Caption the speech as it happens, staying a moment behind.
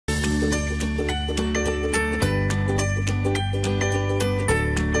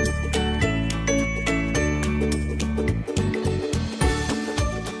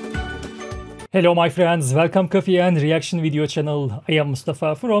Hello my friends, welcome Coffee and Reaction video channel. I am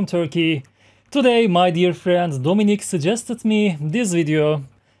Mustafa from Turkey. Today my dear friend Dominic suggested me this video.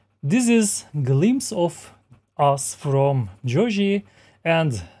 This is glimpse of us from Joji,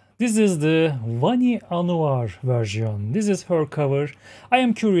 and this is the Wani Annuar version. This is her cover. I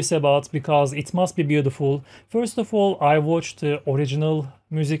am curious about because it must be beautiful. First of all, I watched the original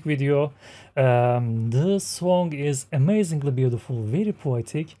music video. The song is amazingly beautiful, very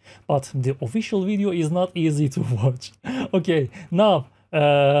poetic, but the official video is not easy to watch. Okay, now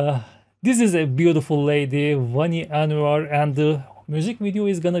this is a beautiful lady, Wani Annuar, and the music video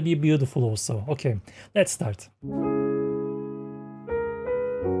is gonna be beautiful also. Okay, let's start.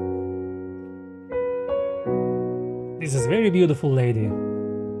 This is very beautiful lady,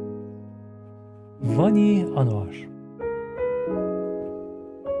 Wani Annuar.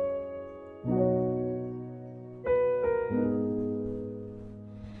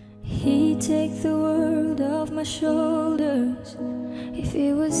 He'd take the world off my shoulders if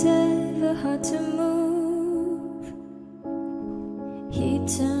it was ever hard to move. He'd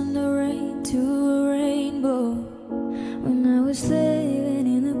turn the rain to a rainbow when I was living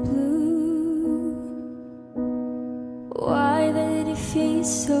in the blue. Why did it feel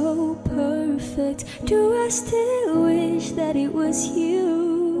so perfect? Do I still wish that it was you?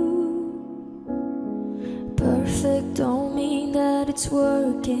 Perfect don't mean that it's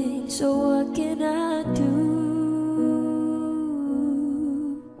working, so what can I do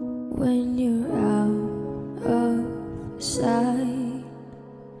when you're out of sight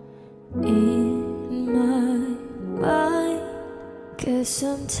in my mind? 'Cause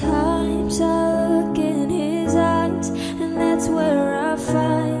sometimes I look in his eyes, and that's where I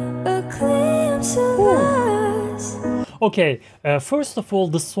find a glimpse of us. Okay, first of all,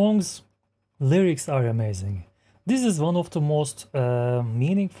 the song's lyrics are amazing. This is one of the most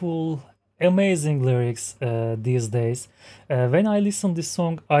meaningful, amazing lyrics these days. When I listen this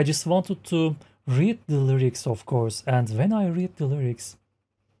song, I just wanted to read the lyrics, of course. And when I read the lyrics,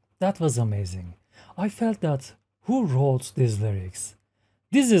 that was amazing. I felt that who wrote these lyrics?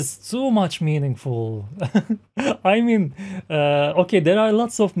 This is too much meaningful. I mean, okay, there are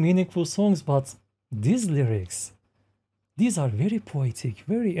lots of meaningful songs, but these lyrics, these are very poetic,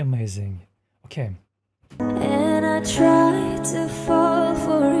 very amazing. Okay. And I try to fall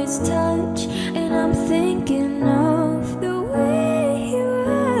for his touch, and I'm thinking of the way he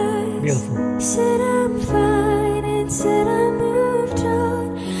was. Beautiful. Said I'm fine and said I moved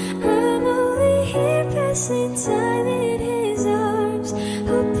on. I'm only here passing time in his arms,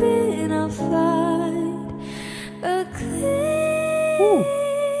 hoping I'll find a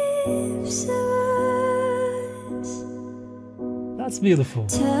glimpse of us. That's beautiful.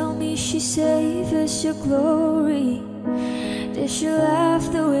 Tell me she saved us your glory. Did she laugh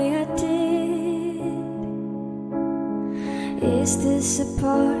the way I did? Is this a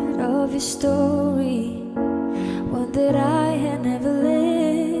part of your story, one that I had never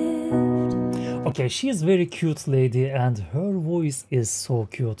lived? Okay, she is very cute lady, and her voice is so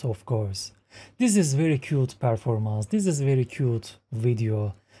cute, of course. This is very cute performance. This is very cute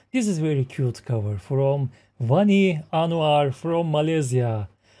video. This is very cute cover from Wani Annuar from Malaysia.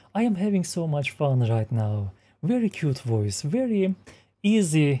 I am having so much fun right now. Very cute voice, very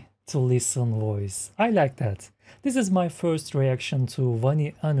easy to listen voice. I like that. This is my first reaction to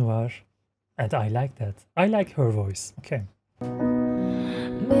Wani Annuar, and I like that. I like her voice. Okay.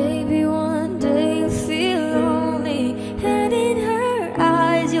 Maybe one day you'll feel lonely, and in her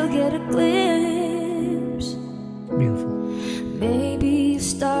eyes you'll get a glimpse. Beautiful. Maybe you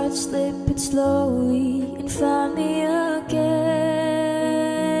start slipping slowly and find me again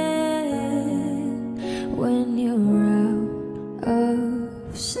when you're out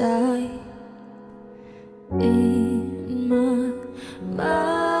of sight in my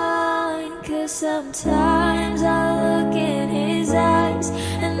mind. 'Cause sometimes I look in his eyes,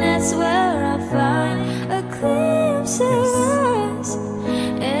 and that's where I find a glimpse of us.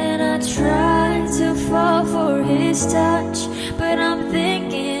 And I try to fall for his touch, but I'm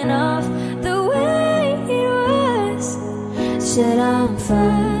thinking of the way it was. Said I'm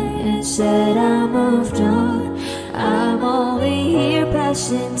fine and said I moved on. I'm only here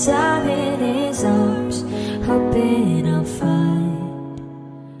passing time in his arms, hoping I'll find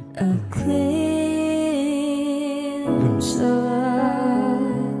a glimpse of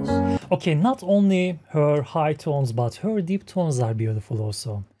us. Okay, not only her high tones, but her deep tones are beautiful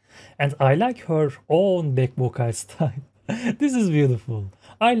also. And I like her own back vocal style. This is beautiful.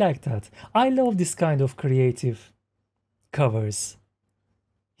 I like that. I love this kind of creative covers.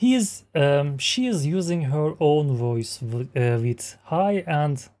 She is using her own voice with high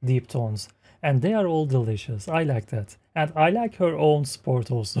and deep tones. and they are all delicious. I like that. And I like her own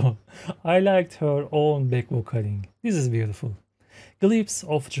sport also. I liked her own back vocaling. This is beautiful. Glimpse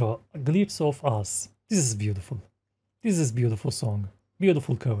of us. This is beautiful. This is beautiful song.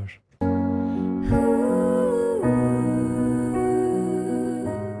 Beautiful cover.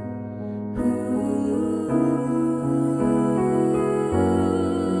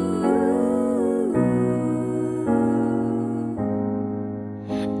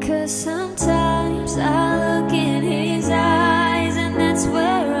 Sometimes I look in his eyes, and that's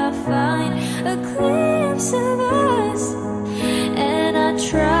where I find a glimpse of us. And I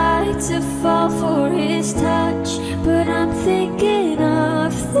try to fall for his touch, but I'm thinking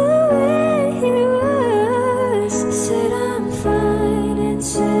of the way he was. Said I'm fine and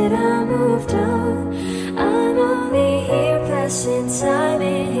said I moved on. I'm only here passing time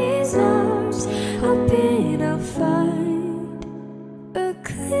in his arms, hoping I'll find a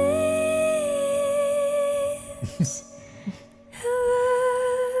glimpse.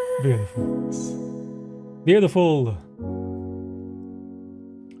 Beautiful. Beautiful.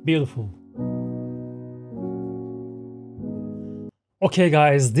 Beautiful. Okay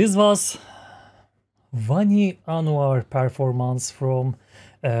guys, this was Wani Annuar performance from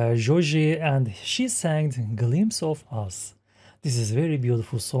Joji, and she sang Glimpse of Us. This is very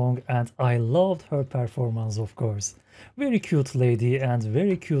beautiful song and I loved her performance, of course. Very cute lady and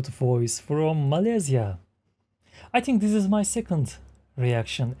very cute voice from Malaysia. I think this is my second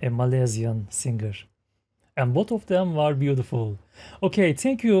reaction, a Malaysian singer. And both of them were beautiful. Okay,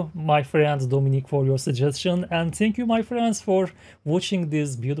 thank you my friend Dominic for your suggestion, and thank you my friends for watching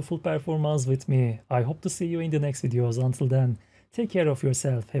this beautiful performance with me. I hope to see you in the next videos. Until then, take care of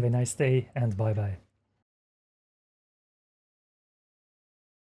yourself, have a nice day, and bye bye.